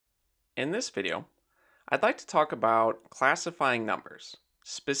In this video, I'd like to talk about classifying numbers,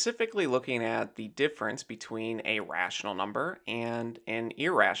 specifically looking at the difference between a rational number and an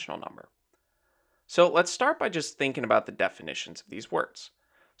irrational number. So let's start by just thinking about the definitions of these words.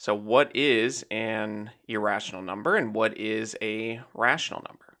 So, what is an irrational number and what is a rational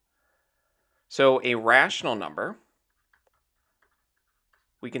number? So, a rational number,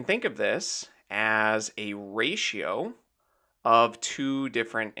 we can think of this as a ratio of two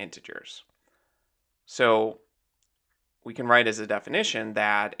different integers. So, we can write as a definition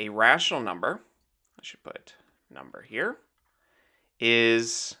that a rational number, I should put number here,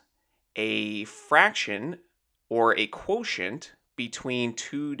 is a fraction or a quotient between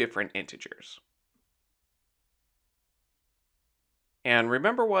two different integers. And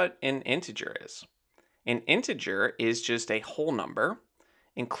remember what an integer is. An integer is just a whole number,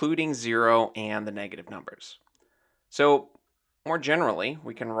 including 0 and the negative numbers. So more generally,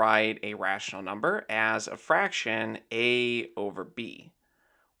 we can write a rational number as a fraction a over b,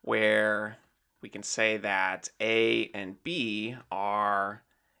 where we can say that a and b are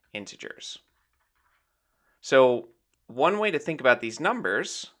integers. So one way to think about these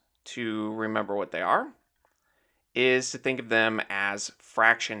numbers, to remember what they are, is to think of them as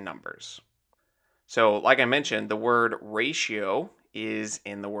fraction numbers. So like I mentioned, the word ratio is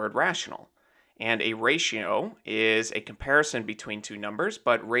in the word rational. And a ratio is a comparison between two numbers,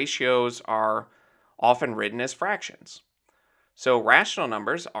 but ratios are often written as fractions. So rational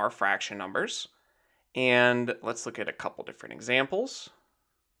numbers are fraction numbers. And let's look at a couple different examples.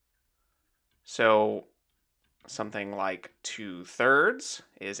 So something like 2/3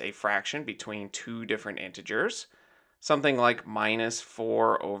 is a fraction between two different integers. Something like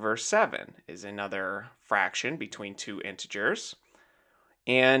 -4/7 is another fraction between two integers.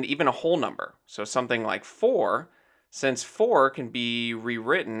 And even a whole number. So something like 4, since 4 can be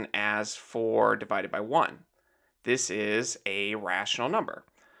rewritten as 4 divided by 1. This is a rational number.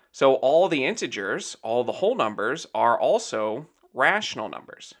 So all the integers, all the whole numbers, are also rational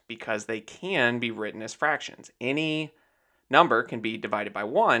numbers because they can be written as fractions. Any number can be divided by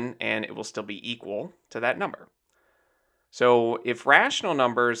 1 and it will still be equal to that number. So if rational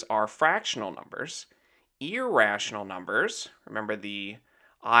numbers are fractional numbers, irrational numbers, remember the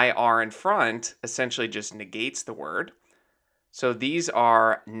IR in front essentially just negates the word. So these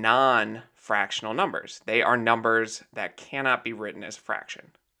are non-fractional numbers. They are numbers that cannot be written as a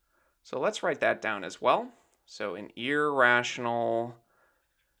fraction. So let's write that down as well. So an irrational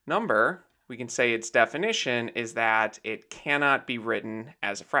number, we can say its definition is that it cannot be written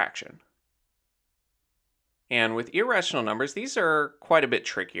as a fraction. And with irrational numbers, these are quite a bit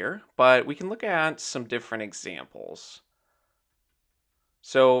trickier, but we can look at some different examples.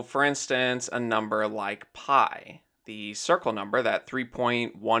 So for instance, a number like pi, the circle number, that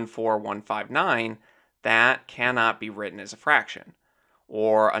 3.14159, that cannot be written as a fraction.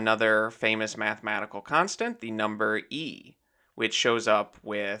 Or another famous mathematical constant, the number e, which shows up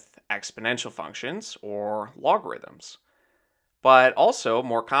with exponential functions or logarithms. But also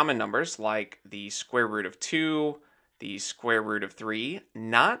more common numbers like the square root of 2, the square root of 3,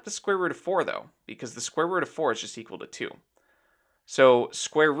 not the square root of 4 though, because the square root of 4 is just equal to 2. So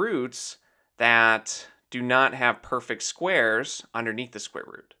square roots that do not have perfect squares underneath the square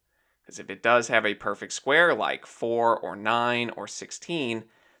root. Because if it does have a perfect square like 4 or 9 or 16,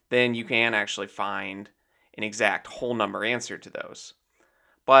 then you can actually find an exact whole number answer to those.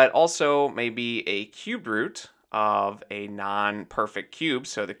 But also maybe a cube root of a non-perfect cube,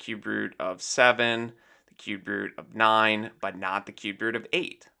 so the cube root of 7, the cube root of 9, but not the cube root of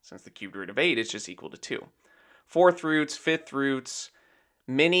 8, since the cube root of 8 is just equal to 2. Fourth roots, fifth roots,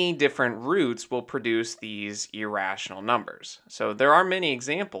 many different roots will produce these irrational numbers. So there are many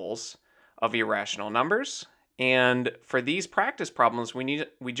examples of irrational numbers, and for these practice problems, we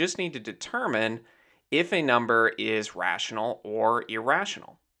just need to determine if a number is rational or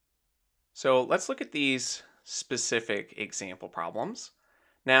irrational. So let's look at these specific example problems.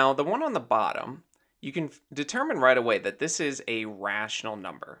 Now, the one on the bottom, you can determine right away that this is a rational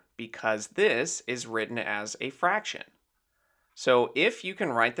number because this is written as a fraction. So if you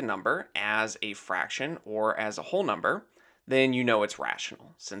can write the number as a fraction or as a whole number, then you know it's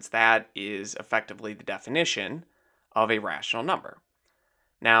rational, since that is effectively the definition of a rational number.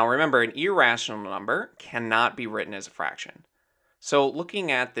 Now remember, an irrational number cannot be written as a fraction. So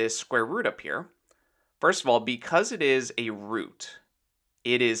looking at this square root up here, first of all, because it is a root,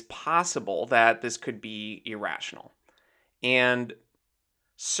 it is possible that this could be irrational. And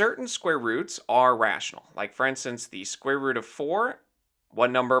certain square roots are rational. Like for instance, the square root of 4, what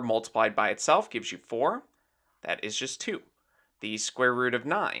number multiplied by itself gives you 4? That is just 2. The square root of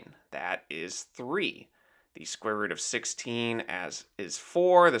 9, that is 3. The square root of 16 is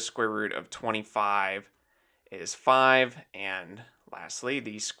 4. The square root of 25 is 5. And lastly,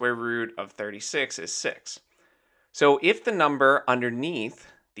 the square root of 36 is 6. So if the number underneath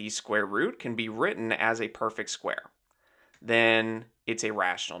the square root can be written as a perfect square, then it's a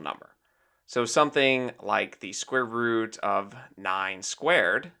rational number. So something like the square root of 9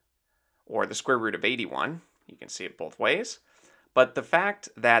 squared, or the square root of 81, you can see it both ways. But the fact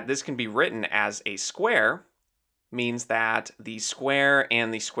that this can be written as a square means that the square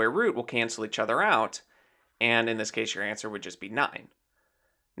and the square root will cancel each other out, and in this case your answer would just be 9.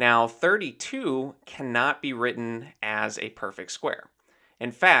 Now 32 cannot be written as a perfect square.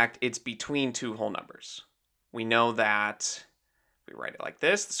 In fact, it's between two whole numbers. We know that if we write it like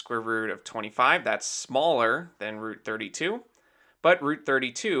this, the square root of 25, that's smaller than root 32, but root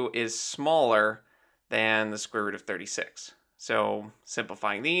 32 is smaller than the square root of 36. So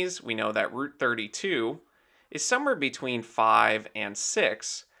simplifying these, we know that root 32 is somewhere between 5 and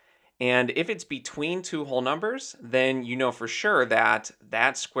 6. And if it's between two whole numbers, then you know for sure that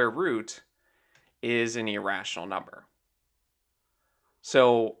that square root is an irrational number.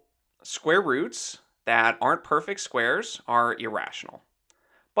 So square roots that aren't perfect squares are irrational.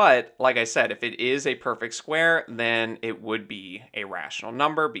 But like I said, if it is a perfect square, then it would be a rational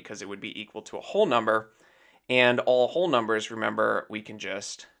number because it would be equal to a whole number. And all whole numbers, remember, we can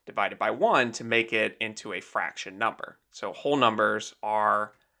just divide it by 1 to make it into a fraction number. So whole numbers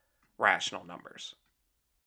are rational numbers.